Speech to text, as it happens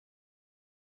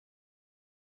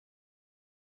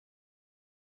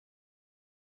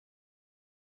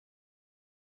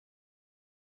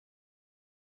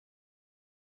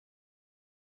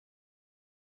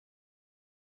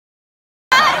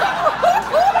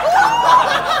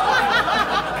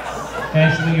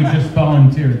Ashley, you just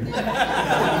volunteered.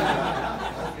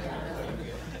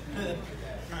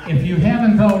 If you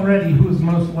haven't already, who's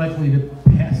most likely to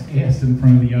pass gas in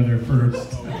front of the other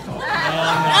first?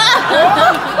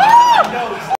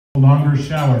 Longer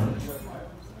shower.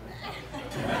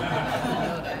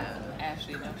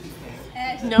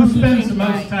 Who spends the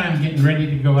most time getting ready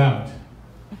to go out?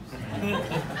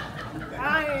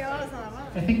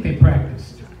 I think they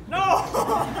practiced. No!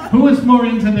 Who is more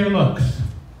into their looks?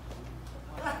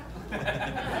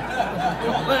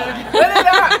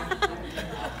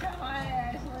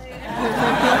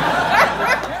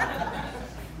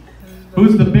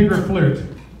 Who's the bigger flirt?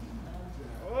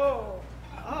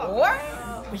 What?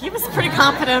 He was pretty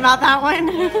confident about that one.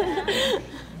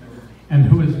 And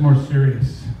who is more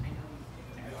serious?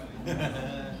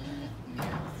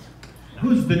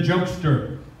 Who's the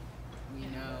jokester? We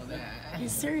know that.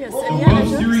 He's serious. So Yeah,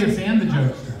 both serious and the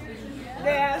jokester.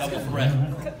 Double threat.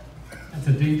 That's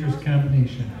a dangerous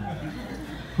combination.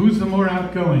 Who's the more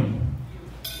outgoing?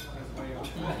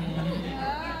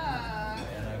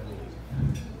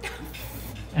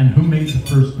 And who made the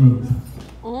first move?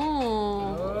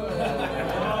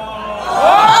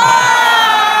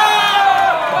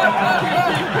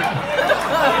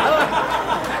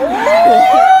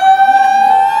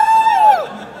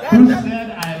 Who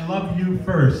said I love you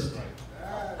first?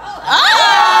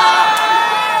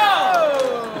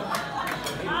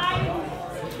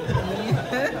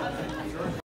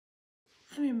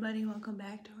 Everybody, welcome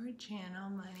back to our channel.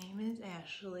 My name is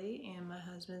Ashley and my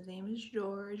husband's name is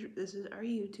George. This is our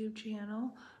YouTube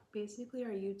channel. Basically,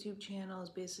 our YouTube channel is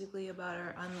basically about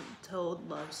our untold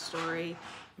love story.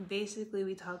 Basically,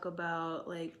 we talk about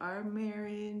like our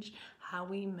marriage, how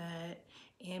we met,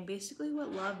 and basically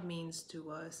what love means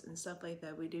to us and stuff like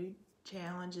that. We do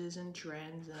challenges and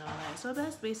trends and all that. So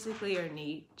that's basically our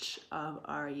niche of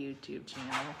our YouTube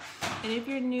channel. And if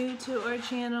you're new to our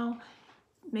channel,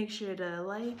 make sure to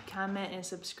like, comment, and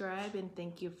subscribe, and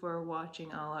thank you for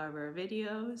watching all of our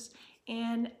videos.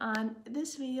 And on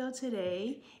this video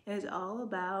today is all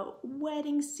about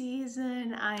wedding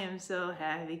season. I am so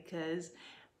happy because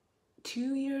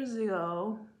 2 years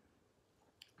ago,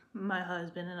 my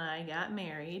husband and I got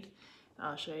married.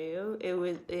 I'll show you. It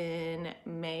was in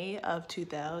May of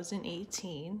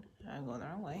 2018. I'm going the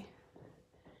wrong way.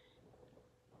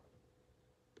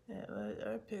 That was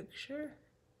our picture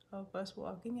of us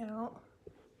walking out,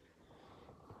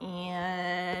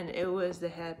 and it was the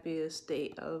happiest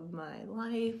day of my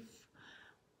life.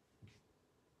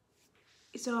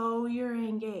 So you're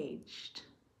engaged.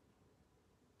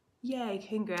 Yay,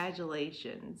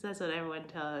 congratulations. That's what everyone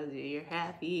tells you. You're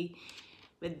happy,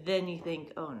 but then you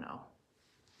think, oh no,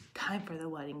 time for the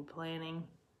wedding planning.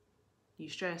 You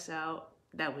stress out.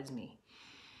 That was me.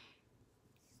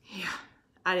 Yeah,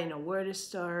 I didn't know where to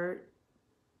start.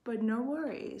 But no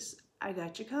worries, I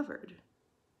got you covered.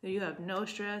 You have no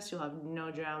stress, you'll have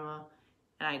no drama,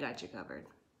 and I got you covered.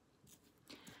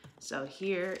 So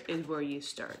here is where you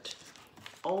start.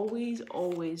 Always,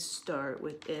 always start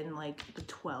within like the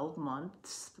 12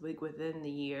 months, like within the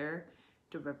year,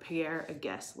 to prepare a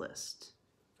guest list.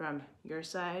 From your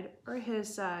side or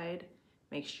his side,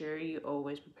 make sure you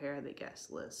always prepare the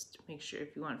guest list. Make sure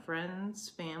if you want friends,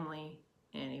 family,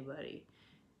 anybody,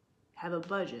 have a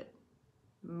budget.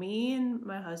 Me and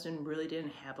my husband really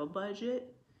didn't have a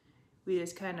budget. We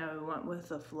just kind of went with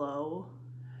the flow,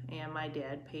 and my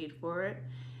dad paid for it.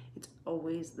 It's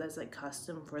always, that's like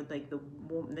custom for like the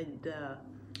woman's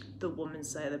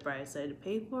side, the bride side to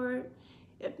pay for it.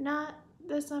 If not,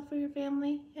 that's not for your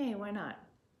family. Hey, why not?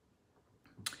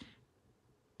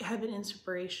 Have an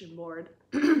inspiration board.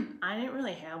 I didn't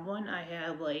really have one. I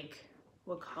had like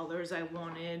what colors I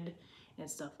wanted and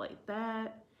stuff like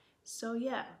that. So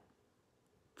yeah.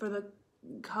 For the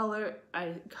colors,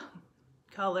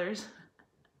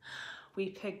 we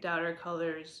picked out our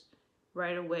colors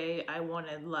right away. I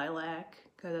wanted lilac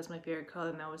because that's my favorite color,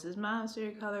 and that was his mom's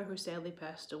favorite color, who sadly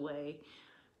passed away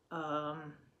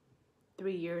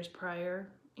 3 years prior,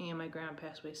 and my grandma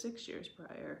passed away 6 years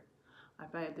prior. I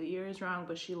probably had the years wrong,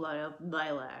 but she loved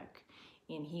lilac,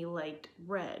 and he liked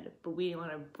red, but we didn't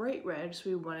want a bright red,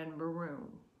 so we wanted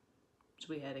maroon. So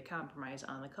we had to compromise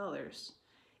on the colors.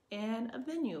 And a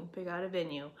venue, pick out a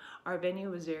venue. Our venue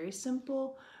was very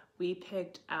simple. We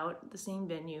picked out the same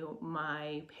venue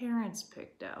my parents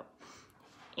picked out.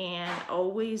 And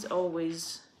always,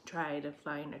 always try to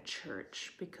find a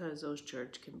church, because those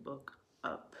church can book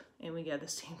up. And we got the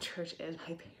same church as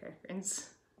my parents.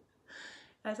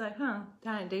 I was like, huh,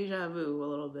 kind of deja vu a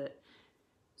little bit.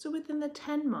 So within the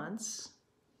 10 months,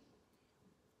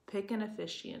 pick an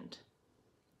officiant.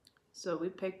 So we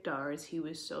picked ours. He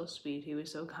was so sweet. He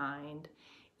was so kind.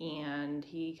 And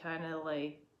he kind of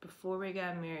like, before we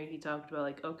got married, he talked about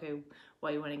like, okay,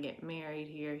 why you want to get married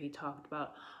here. He talked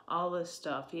about all this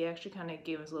stuff. He actually kind of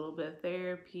gave us a little bit of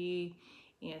therapy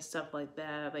and stuff like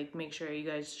that. Like, make sure you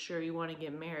guys sure you want to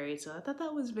get married. So I thought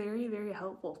that was very, very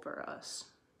helpful for us.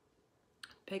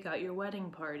 Pick out your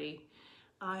wedding party.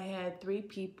 I had 3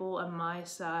 people on my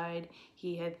side.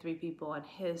 He had 3 people on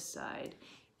his side.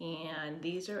 And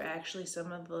these are actually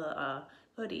some of the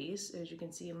hoodies, as you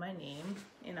can see in my name.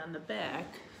 And on the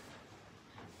back,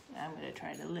 I'm gonna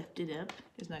try to lift it up.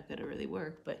 It's not gonna really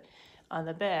work, but on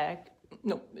the back,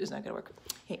 nope, it's not gonna work.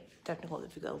 Hey, technical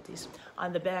difficulties.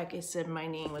 On the back, it said my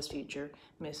name was future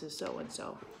Mrs.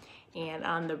 So-and-so. And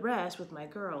on the rest, with my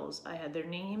girls, I had their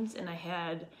names and I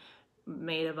had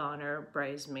maid of honor,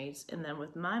 bridesmaids, and then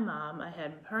with my mom, I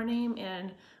had her name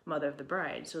and mother of the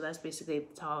bride. So that's basically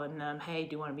telling them, hey,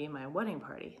 do you want to be in my wedding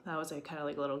party? That was like kind of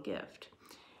like a little gift.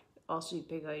 Also, you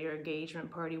pick out your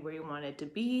engagement party where you want it to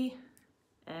be,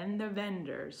 and the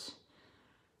vendors.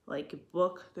 Like,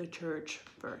 book the church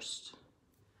first.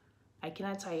 I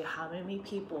cannot tell you how many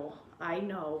people I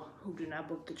know who do not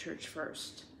book the church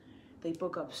first. They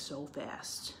book up so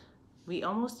fast. We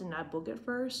almost did not book it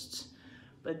first,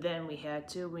 but then we had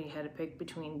to pick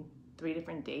between 3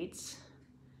 different dates.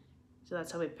 So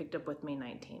that's how we picked up with May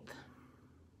 19th.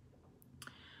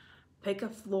 Pick a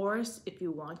florist if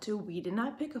you want to. We did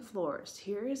not pick a florist.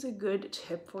 Here is a good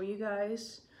tip for you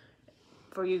guys,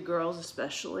 for you girls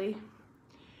especially.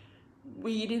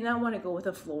 We did not want to go with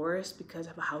a florist because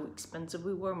of how expensive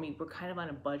we were. We were kind of on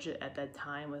a budget at that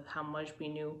time with how much we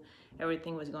knew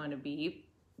everything was going to be.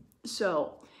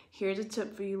 So here's a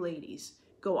tip for you ladies.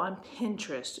 Go on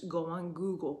Pinterest, go on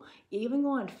Google, even go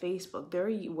on Facebook. There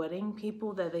are wedding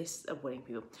people that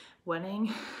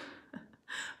wedding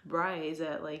brides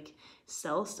that like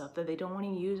sell stuff that they don't want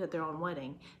to use at their own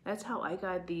wedding. That's how I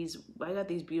got these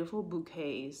beautiful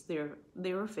bouquets.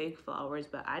 They were fake flowers,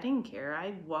 but I didn't care.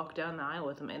 I walked down the aisle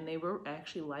with them and they were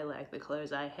actually lilac, the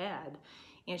colors I had.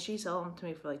 And she sold them to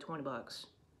me for like 20 bucks,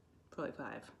 for like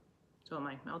 5. So I'm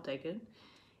like, I'll take it.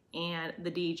 And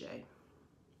the DJ.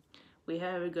 We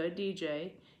have a good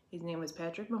DJ. His name is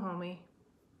Patrick Mahomey.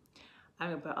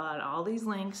 I'm gonna put on all these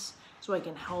links so I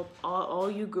can help all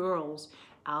you girls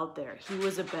out there. He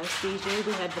was the best DJ.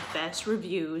 We had the best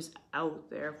reviews out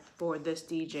there for this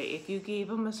DJ. If you gave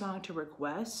him a song to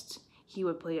request, he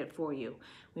would play it for you.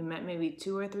 We met maybe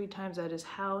 2 or 3 times at his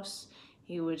house.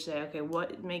 He would say, okay,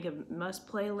 make a must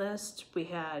playlist. We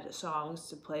had songs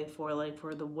to play for, like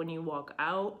for the when you walk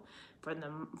out,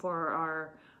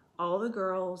 for all the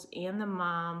girls and the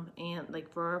mom, and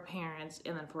like for our parents,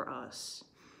 and then for us.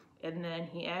 And then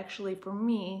he actually, for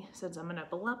me, since I'm an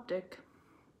epileptic,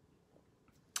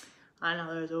 I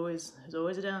know there's always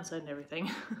a downside to everything.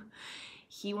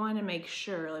 He wanted to make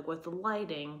sure, like with the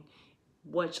lighting,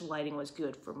 which lighting was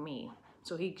good for me.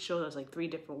 So he showed us like 3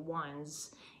 different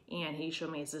ones, and he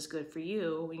showed me, is this good for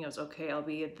you? He goes, okay, I'll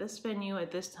be at this venue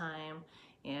at this time,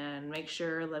 and make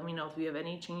sure, let me know if you have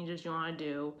any changes you want to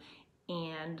do.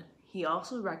 And he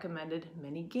also recommended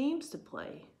many games to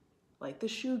play, like the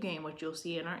shoe game, which you'll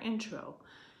see in our intro.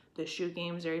 The shoe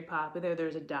game is very popular.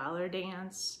 There's a dollar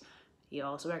dance. He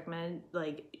also recommended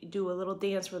like do a little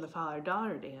dance for the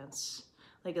father-daughter dance,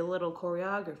 like a little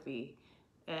choreography.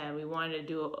 And we wanted to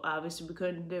do, obviously we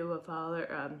couldn't do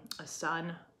a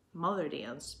son-mother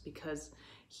dance because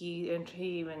he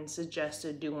even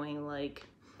suggested doing like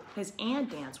his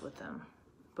aunt dance with him,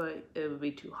 but it would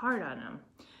be too hard on him.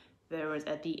 There was,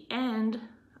 at the end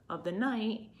of the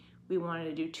night, we wanted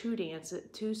to do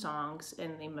 2 songs,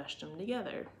 and they meshed them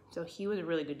together. So he was a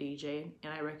really good DJ,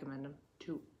 and I recommend him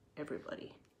to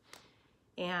everybody.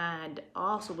 And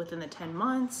also within the 10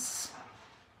 months,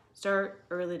 start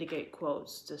early to get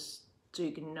quotes, just so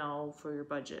you can know for your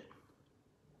budget.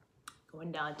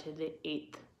 Going down to the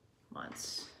 8th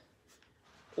months.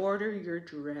 Order your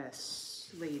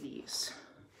dress, ladies.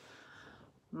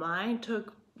 Mine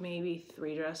took maybe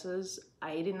 3 dresses.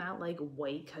 I did not like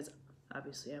white because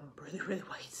obviously I'm really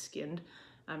white skinned.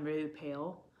 I'm really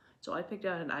pale. So I picked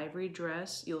out an ivory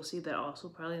dress. You'll see that also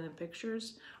probably in the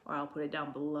pictures, or I'll put it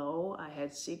down below. I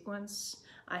had sequins.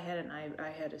 I had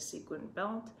a sequin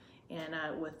belt, and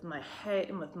with my head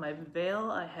and with my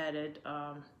veil, I had it.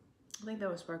 I think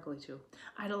that was sparkly too.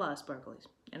 I had a lot of sparklies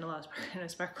and a lot of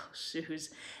sparkle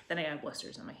shoes. Then I got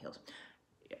blisters on my heels.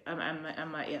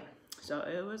 Yeah. So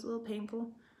it was a little painful,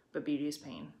 but beauty is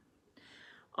pain.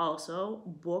 Also,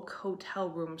 book hotel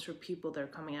rooms for people that are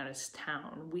coming out of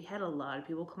town. We had a lot of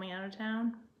people coming out of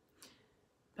town.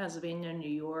 Pennsylvania, New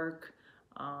York,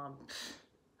 I'm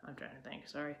trying to think,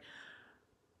 sorry.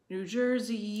 New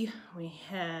Jersey, we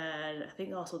had, I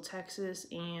think also Texas,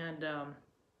 and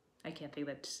I can't think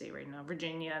of that to say right now,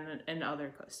 Virginia and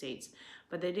other states.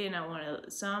 But they did not want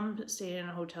to, some stayed in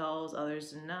hotels,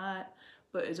 others did not.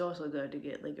 But it's also good to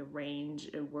get like a range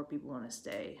of where people want to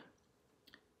stay.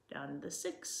 Down to the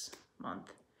 6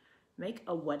 month. Make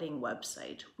a wedding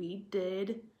website. We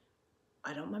did,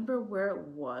 I don't remember where it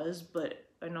was, but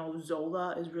I know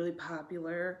Zola is really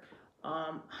popular.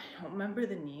 I don't remember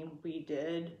the name. We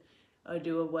did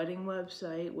do a wedding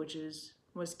website, which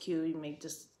was cute. You make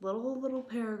this little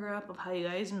paragraph of how you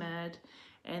guys met,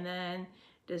 and then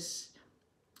just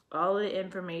all the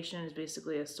information is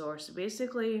basically a source. So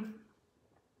basically,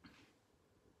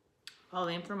 all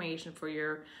the information for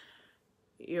your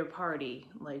party,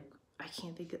 like I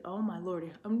can't think of, oh my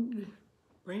lord, I'm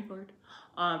brain fart.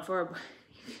 For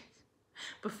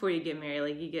before you get married,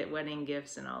 like you get wedding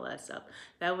gifts and all that stuff.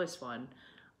 That was fun.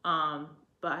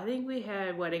 But I think we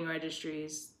had wedding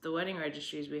registries. The wedding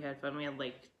registries we had fun. We had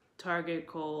like Target,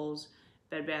 Kohl's,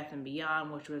 Bed Bath &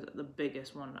 Beyond, which was the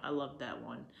biggest one. I loved that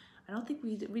one. I don't think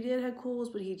we did have Kohl's,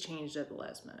 but he changed at the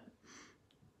last minute.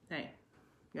 Hey,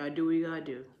 you gotta do what you gotta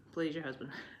do. Please your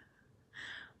husband.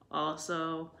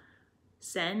 Also,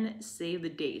 save the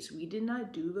dates. We did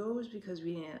not do those because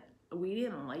we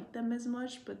didn't like them as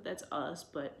much, but that's us.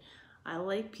 But I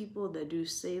like people that do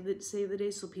save the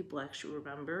dates so people actually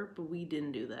remember, but we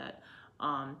didn't do that.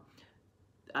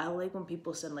 I like when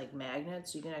people send like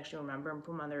magnets so you can actually remember and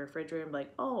put them on the refrigerator and be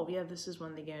like, oh yeah, this is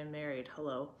when they get married.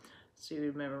 Hello. So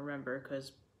you remember,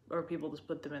 or people just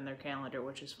put them in their calendar,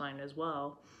 which is fine as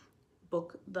well.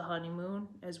 Book the honeymoon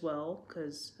as well,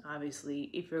 because obviously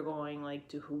if you're going like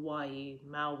to Hawaii,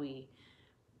 Maui,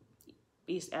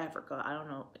 East Africa, I don't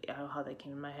know how that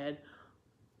came in my head,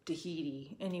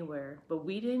 Tahiti, anywhere, but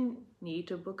we didn't need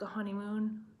to book a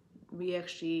honeymoon. We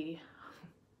actually,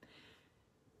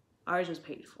 ours was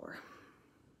paid for.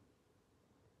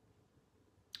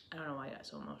 I don't know why I got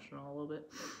so emotional a little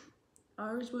bit.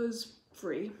 Ours was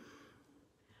free.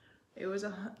 It was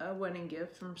a wedding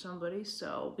gift from somebody,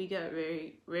 so we got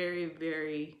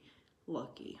very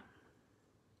lucky.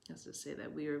 Let's just say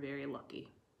that we were very lucky.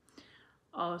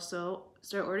 Also,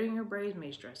 start ordering your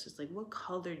bridesmaids dresses. Like, what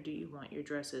color do you want your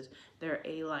dresses? They're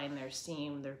A-line, they're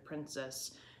seam, they're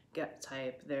princess get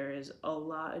type. There is a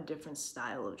lot of different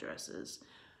style of dresses.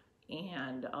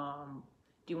 And do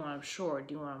you want them short?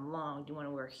 Do you want them long? Do you want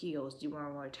to wear heels? Do you want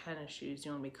to wear tennis shoes? Do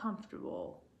you want to be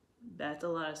comfortable? That's a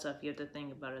lot of stuff you have to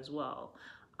think about as well.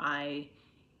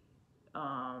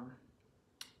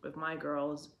 With my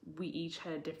girls, we each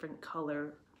had a different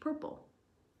color purple.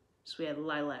 So we had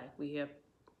lilac,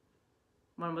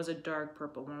 one was a dark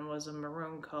purple, one was a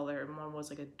maroon color, and one was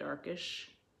like a darkish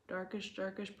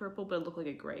purple, but it looked like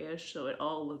a grayish, so it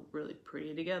all looked really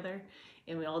pretty together.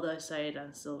 And we all decided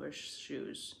on silver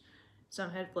shoes.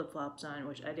 Some had flip-flops on,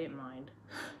 which I didn't mind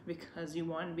because you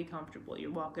want to be comfortable.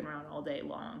 You're walking around all day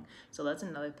long. So that's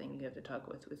another thing you have to talk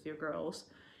with your girls.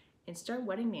 And start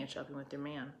wedding band shopping with your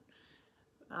man.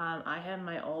 I had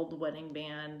my old wedding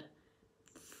band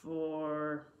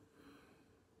for,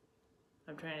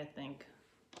 I'm trying to think,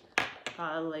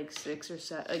 like 6 or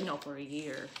 7, no, for a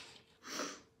year.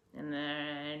 And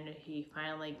then he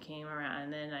finally came around,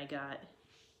 and then I got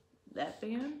that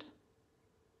band.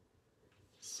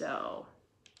 So,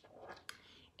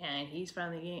 and he's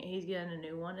getting a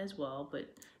new one as well,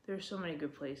 but there's so many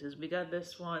good places. We got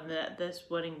this one, this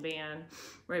wedding band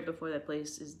right before that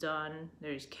place is done.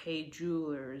 There's K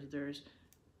Jewelers, there's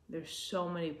so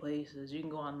many places. You can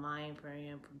go online for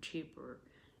them from cheaper.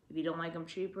 If you don't like them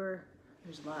cheaper,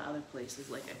 there's a lot of other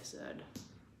places, like I said.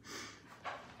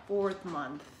 4th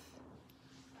month.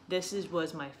 This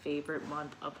was my favorite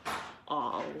month of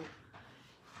all.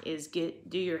 Is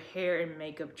do your hair and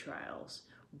makeup trials.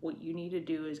 What you need to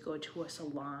do is go to a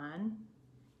salon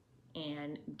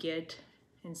and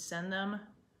send them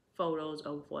photos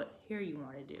of what hair you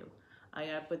want to do. I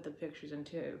gotta put the pictures in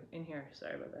here.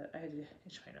 Sorry about that. I had to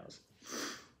itch my nose.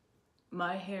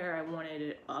 My hair, I wanted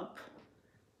it up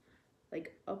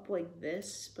like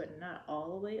this, but not all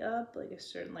the way up, like a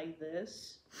certain like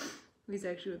this. These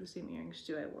actually were the same earrings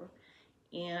too I wore.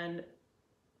 And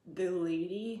the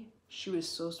lady, she was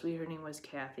so sweet. Her name was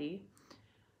Kathy.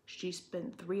 She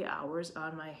spent 3 hours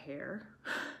on my hair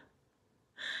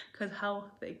because how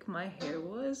thick my hair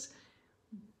was.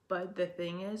 But the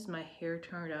thing is, my hair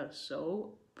turned out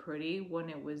so pretty when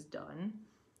it was done.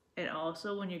 And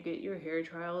also, when you get your hair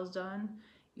trials done,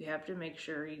 you have to make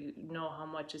sure you know how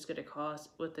much it's going to cost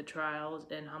with the trials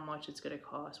and how much it's going to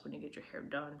cost when you get your hair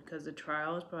done. Because the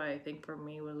trials, probably, I think for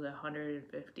me, was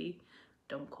 $150.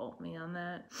 Don't quote me on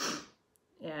that.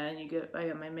 And I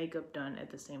got my makeup done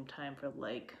at the same time for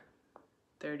like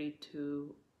 30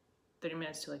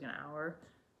 minutes to like an hour.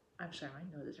 I'm sorry,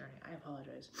 my nose is running. I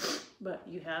apologize. But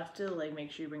you have to like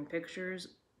make sure you bring pictures.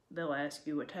 They'll ask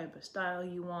you what type of style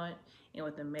you want, and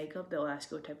with the makeup, they'll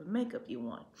ask you what type of makeup you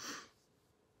want.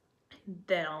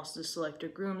 Then also select a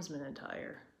groomsman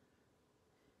attire.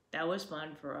 That was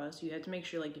fun for us. You had to make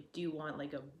sure, like, do you want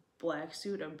like a black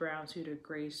suit, a brown suit, a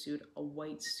gray suit, a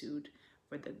white suit.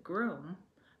 For the groom,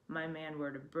 my man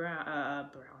wore the brown.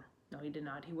 No, he did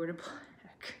not. He wore the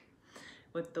black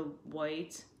with the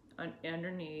white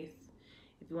underneath.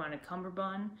 If you want a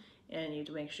cummerbund, and you have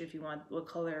to make sure if you want what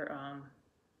color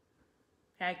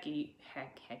hanky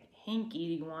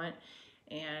you want,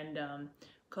 and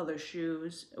color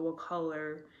shoes, what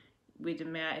color we had to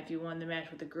match, if you wanted to match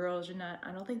with the girls or not.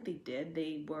 I don't think they did.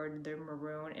 They wore their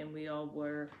maroon, and we all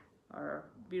wore our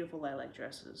beautiful lilac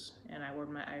dresses, and I wore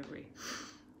my ivory.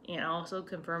 And also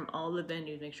confirm all the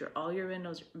venues. Make sure all your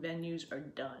venues are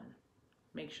done.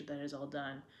 Make sure that is all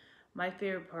done. My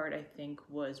favorite part, I think,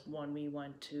 was when we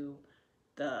went to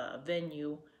the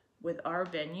venue. With our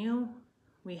venue,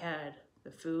 we had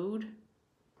the food,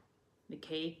 the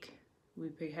cake.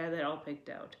 We had that all picked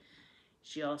out.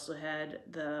 She also had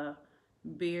the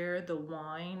beer, the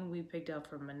wine we picked out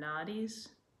from MINOTTIS,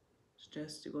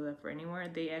 just to go there for anywhere.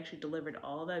 They actually delivered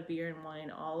all that beer and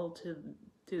wine all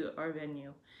to our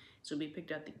venue. So we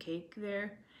picked out the cake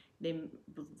there. They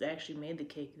actually made the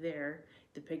cake there.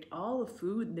 They picked all the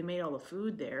food. They made all the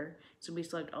food there. So we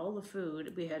selected all the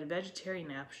food. We had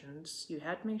vegetarian options. You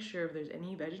have to make sure if there's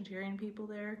any vegetarian people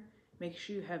there, make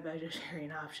sure you have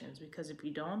vegetarian options, because if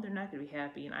you don't, they're not going to be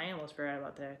happy. And I almost forgot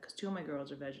about that because 2 of my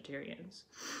girls are vegetarians.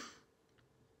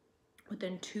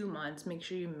 Within 2 months, make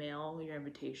sure you mail your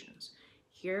invitations.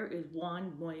 Here is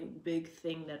one big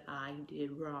thing that I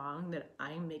did wrong that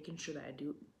I'm making sure that I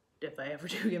do if I ever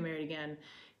do get married again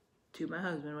to my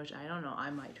husband, which I don't know. I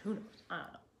might. Who knows? I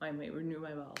don't know. I might renew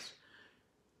my vows.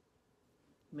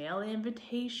 Mail the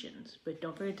invitations, but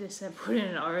don't forget to put in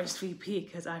an RSVP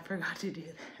because I forgot to do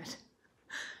that.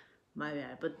 My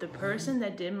bad. But the person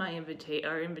that did my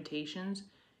our invitations,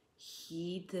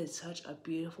 he did such a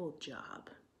beautiful job.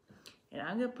 And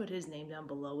I'm going to put his name down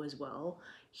below as well.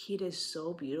 He did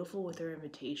so beautiful with our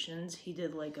invitations. He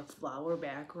did like a flower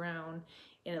background,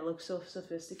 and it looks so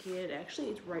sophisticated. Actually,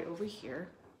 it's right over here.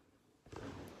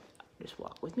 Just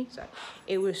walk with me. Sorry.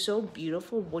 It was so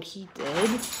beautiful what he did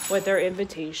with our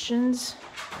invitations.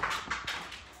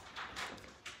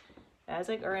 That's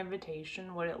like our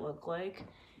invitation, what it looked like.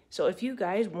 So if you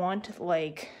guys want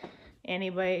like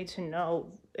anybody to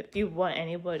know, if you want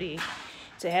anybody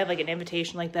to have like an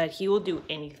invitation like that, he will do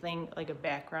anything, like a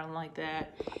background like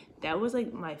that. That was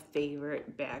like my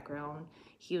favorite background.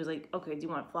 He was like, okay, do you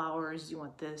want flowers? Do you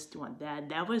want this? Do you want that?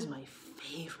 That was my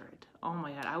favorite. Oh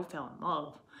my God, I fell in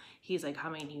love. He's like, how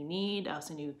many do you need? I'll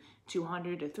send you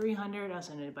 200 to 300. I'll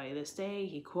send it by this day.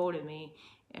 He quoted me,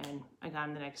 and I got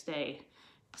him the next day.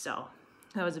 So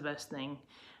that was the best thing.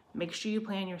 Make sure you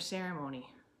plan your ceremony.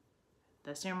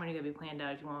 That ceremony gotta be planned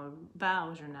out if you want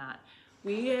vows or not.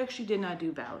 We actually did not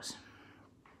do vows.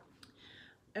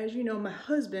 As you know, my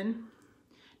husband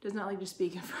does not like to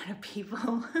speak in front of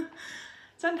people.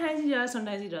 Sometimes he does,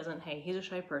 sometimes he doesn't. Hey, he's a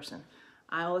shy person.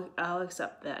 I'll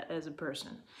accept that as a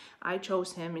person. I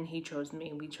chose him and he chose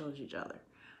me. We chose each other.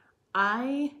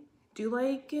 I do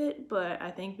like it, but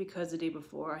I think because the day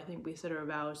before, I think we said our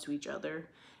vows to each other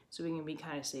so we can be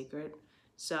kind of sacred.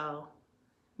 So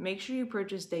make sure you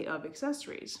purchase day of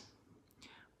accessories.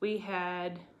 I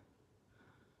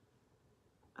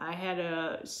had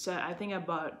a set, I think I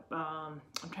bought, I'm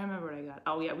trying to remember what I got.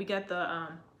 Oh yeah, we got the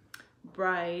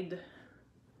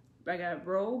I got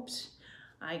robes,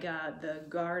 I got the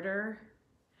garter,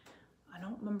 I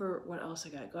don't remember what else I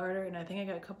got, garter, and I think I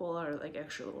got a couple other like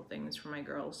extra little things for my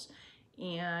girls.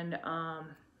 And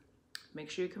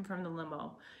make sure you confirm the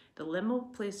limo. The limo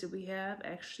place that we have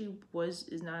actually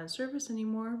is not in service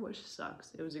anymore, which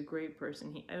sucks. It was a great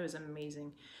person, it was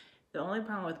amazing. The only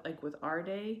problem with our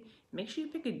day, make sure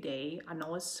you pick a day. I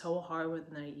know it's so hard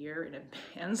within a year in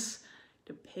advance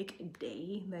to pick a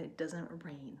day that it doesn't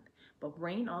rain. But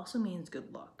rain also means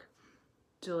good luck.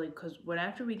 So like, cause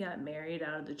after we got married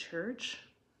out of the church,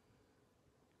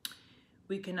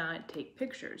 we could not take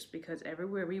pictures because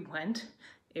everywhere we went,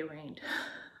 it rained.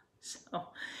 So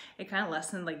it kind of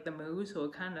lessened like the mood. So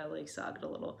it kind of like sucked a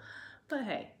little, but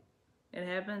hey, it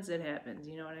happens,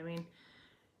 you know what I mean?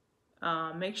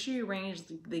 Make sure you arrange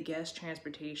the guest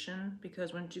transportation,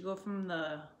 because once you go from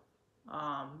the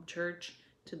church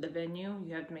to the venue,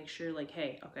 you have to make sure like,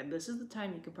 hey, okay, this is the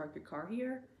time you can park your car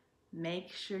here. Make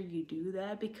sure you do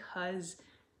that because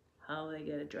how they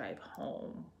get a drive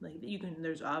home. Like you can,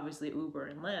 there's obviously Uber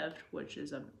and Lyft, which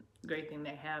is a great thing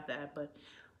they have that, but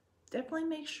definitely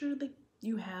make sure that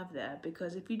you have that,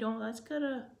 because if you don't, that's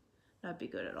gonna not be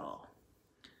good at all.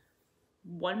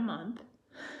 1 month.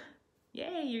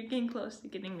 Yay, you're getting close to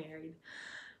getting married.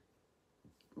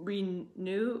 Review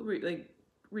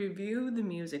the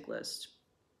music list,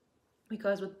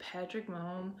 because with Patrick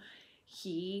Mahomes,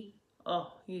 he's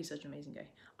such an amazing guy.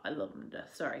 I love him to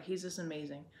death. Sorry, he's just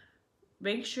amazing.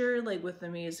 Make sure, like, with the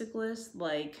music list,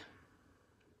 like,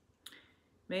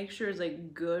 make sure it's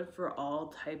like good for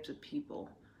all types of people.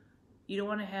 You don't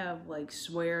want to have like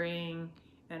swearing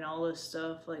and all this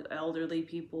stuff, like elderly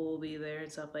people will be there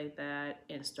and stuff like that.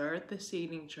 And start the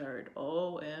seating chart.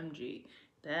 OMG,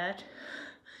 that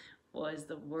was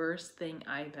the worst thing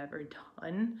I've ever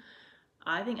done.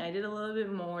 I think I did a little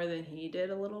bit more than he did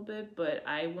a little bit, but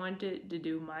I wanted to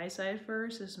do my side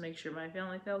first just to make sure my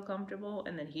family felt comfortable,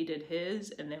 and then he did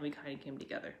his, and then we kind of came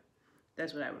together.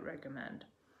 That's what I would recommend.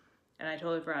 And I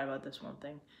totally forgot about this one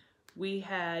thing. We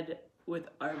had, with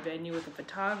our venue with the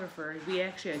photographer, we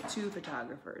actually had 2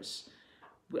 photographers.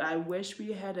 I wish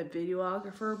we had a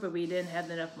videographer, but we didn't have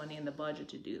enough money in the budget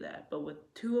to do that. But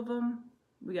with 2 of them,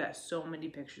 we got so many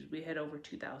pictures. We had over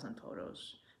 2,000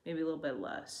 photos, maybe a little bit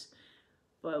less.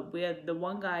 But we had the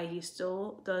one guy, he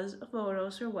still does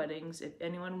photos for weddings. If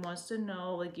anyone wants to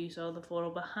know, like you saw the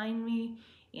photo behind me,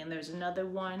 and there's another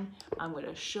one I'm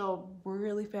gonna show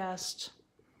really fast.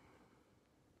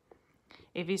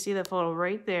 If you see the photo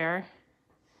right there,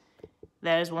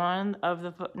 that is one of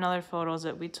the another photos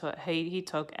that we took. He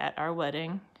took at our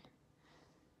wedding.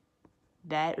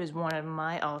 That is one of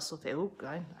my also favorite. Oh,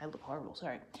 I look horrible.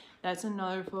 Sorry. That's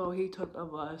another photo he took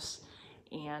of us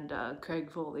and Craig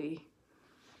Foley.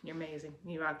 You're amazing.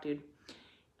 You rock, dude.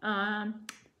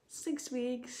 6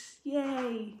 weeks.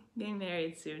 Yay! Getting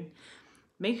married soon.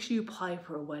 Make sure you apply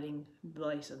for a wedding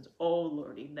license. Oh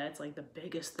lordy, that's like the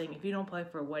biggest thing. If you don't apply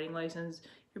for a wedding license,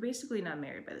 you're basically not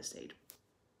married by the state.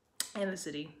 And the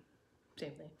city,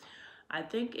 same thing. I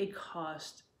think it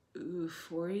cost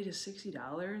 $40 to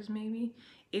 $60 maybe.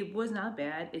 It was not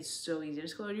bad. It's so easy.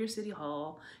 Just go to your city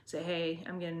hall, say, hey,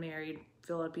 I'm getting married,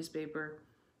 fill out a piece of paper,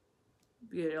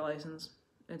 get your license.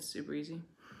 It's super easy.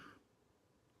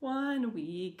 1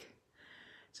 week.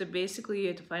 So basically you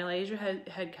have to finalize your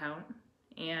head count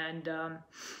and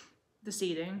the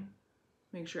seating.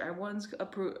 Make sure everyone's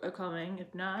coming.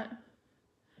 If not,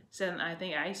 I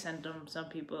think I sent them some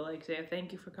people, like, say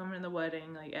thank you for coming to the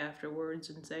wedding, like afterwards,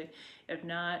 and say if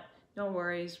not, no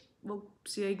worries, we'll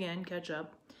see you again, catch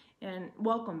up. And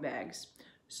welcome bags.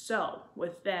 So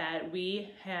with that,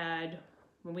 we had,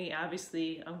 when we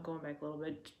obviously, I'm going back a little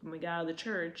bit, when we got out of the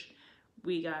church,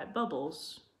 we got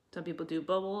bubbles. Some people do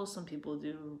bubbles, some people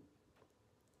do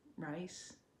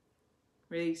rice,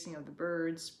 releasing of the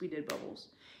birds. We did bubbles.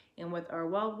 And with our,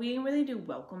 well, we didn't really do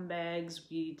welcome bags,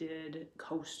 we did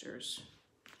coasters.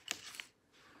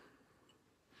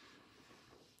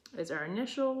 It's our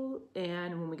initial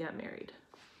and when we got married.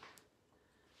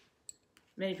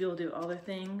 Many people do other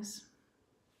things.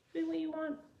 Do what you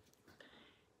want.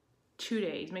 2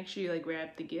 days. Make sure you like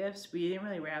wrap the gifts. We didn't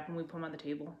really wrap them, we put them on the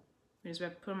table. We just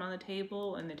put them on the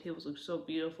table, and the tables look so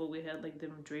beautiful. We had like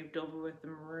them draped over with the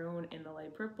maroon and the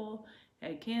light purple.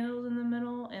 Had candles in the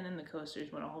middle, and then the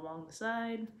coasters went all along the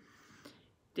side.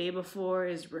 Day before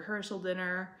is rehearsal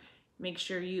dinner. Make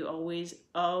sure you always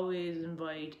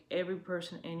invite every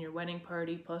person in your wedding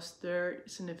party plus their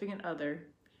significant other.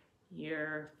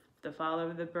 The father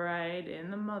of the bride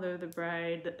and the mother of the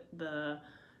bride, I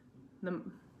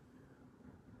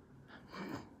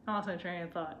lost my train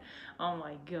of thought. Oh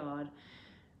my god.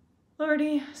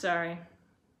 Lordy, sorry.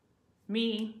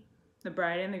 Me, the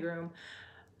bride and the groom,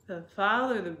 the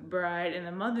father of the bride and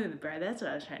the mother of the bride, that's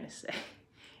what I was trying to say.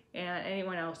 And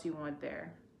anyone else you want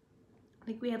there. I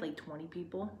think we had like 20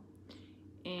 people.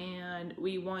 And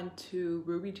we went to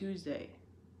Ruby Tuesday,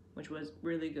 which was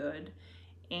really good.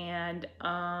 And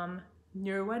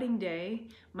your wedding day,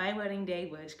 my wedding day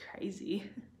was crazy.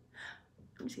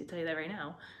 I'm just gonna tell you that right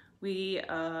now. We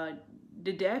actually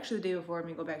the day before, let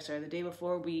me go back, sorry, the day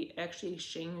before we actually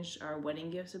exchanged our wedding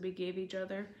gifts that we gave each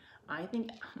other. I think,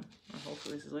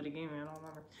 hopefully this is what he gave me, I don't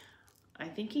remember. I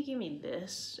think he gave me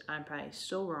this, I'm probably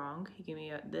so wrong. He gave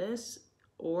me this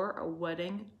or a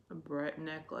wedding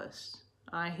necklace.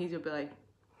 He's gonna be like,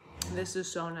 this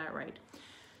is so not right.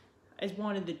 I just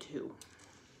wanted the 2.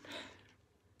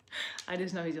 I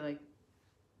just know he's like,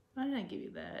 why did I give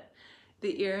you that?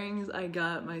 The earrings I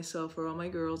got myself for all my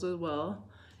girls as well.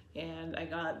 And I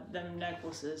got them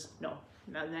necklaces. No,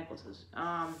 not necklaces.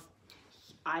 I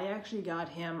actually got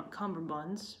him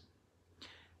cummerbunds.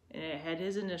 and it had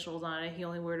his initials on it. He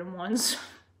only wore them once,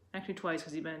 actually twice,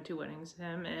 because he'd been in 2 weddings,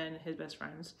 him and his best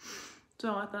friends.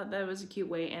 So I thought that was a cute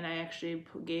way, and I actually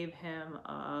gave him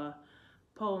a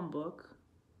poem book,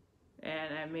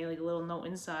 and I made like a little note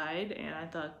inside, and I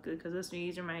thought, because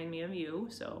these remind me of you,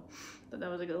 so I thought that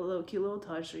was like a little cute little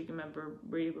touch, so you can remember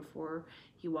Brady before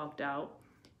he walked out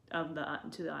of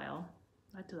to the aisle,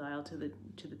 not to the aisle, to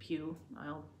the pew,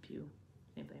 aisle, pew,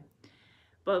 same thing.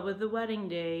 But with the wedding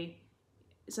day,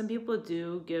 some people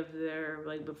do give their,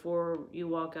 like, before you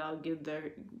walk out, give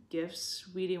their gifts.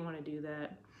 We didn't want to do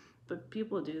that, but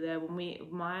people do that.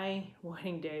 My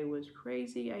wedding day was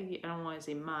crazy. I don't want to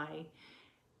say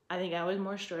I think I was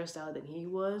more stressed out than he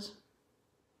was.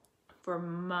 For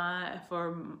my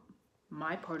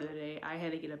part of the day, I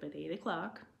had to get up at 8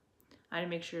 o'clock. I had to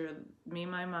make sure, me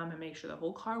and my mom had to make sure the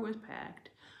whole car was packed.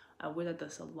 I was at the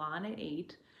salon at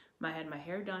 8. I had my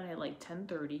hair done at like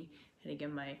 10:30. Had to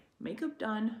get my makeup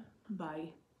done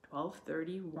by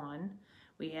 12:31.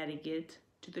 We had to get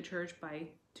to the church by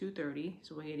 2:30.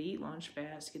 So we had to eat lunch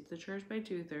fast, get to the church by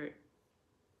 2:30.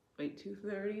 Wait,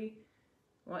 2:30?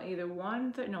 Either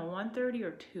 1:30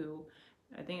 or 2.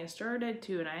 I think it started at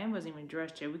 2, and I wasn't even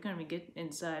dressed yet. We couldn't even get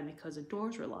inside because the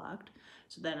doors were locked.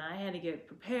 So then I had to get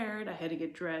prepared, I had to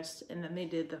get dressed, and then they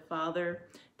did the father.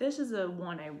 This is the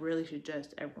one I really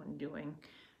suggest everyone doing.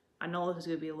 I know this is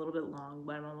going to be a little bit long,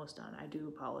 but I'm almost done. I do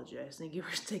apologize. Thank you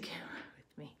for sticking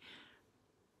with me.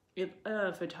 If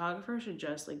a photographer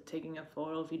suggests like taking a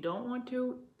photo, if you don't want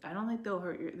to, I don't think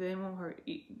they won't hurt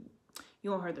you. You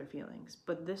won't hurt their feelings.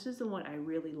 But this is the one I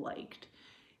really liked.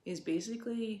 Is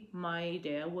basically my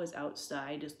dad was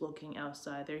outside, just looking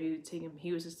outside there.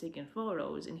 He was just taking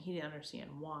photos, and he didn't understand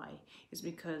why. It's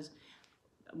because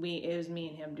it was me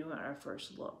and him doing our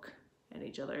first look at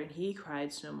each other, and he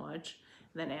cried so much.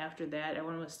 Then after that,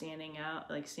 everyone was standing up,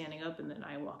 and then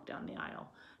I walked down the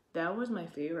aisle. That was my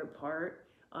favorite part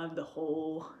of the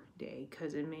whole day,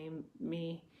 because it made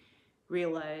me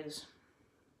realize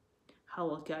how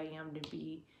lucky I am to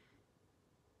be.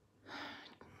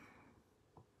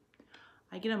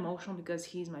 I get emotional because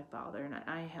he's my father, and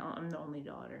I'm the only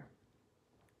daughter.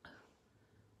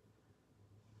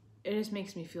 It just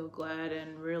makes me feel glad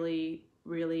and really,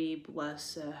 really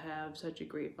blessed to have such a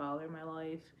great father in my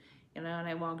life. And when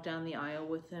I walked down the aisle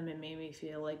with him, it made me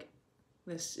feel like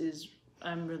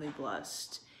I'm really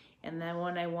blessed. And then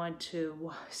when I went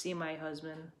to see my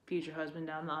future husband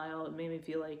down the aisle, it made me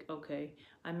feel like, okay,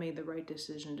 I made the right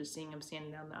decision to seeing him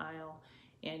standing down the aisle.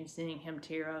 And seeing him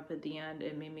tear up at the end,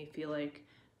 it made me feel like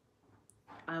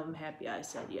I'm happy I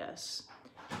said yes.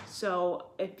 So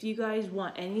if you guys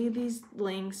want any of these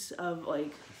links of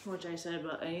like, which I said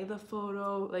about any of the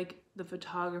photo, like the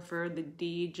photographer, the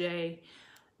DJ,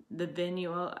 the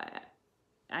venue,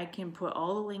 I can put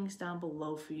all the links down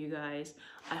below for you guys.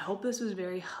 I hope this was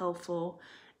very helpful,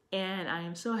 and I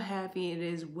am so happy it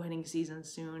is wedding season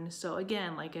soon. So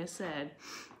again, like I said,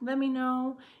 let me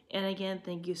know. And again,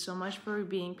 thank you so much for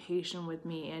being patient with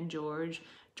me and George.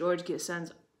 George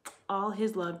sends all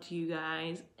his love to you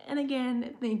guys. And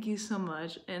again, thank you so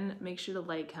much. And make sure to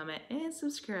like, comment, and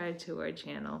subscribe to our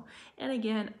channel. And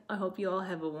again, I hope you all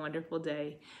have a wonderful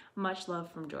day. Much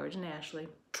love from George and Ashley.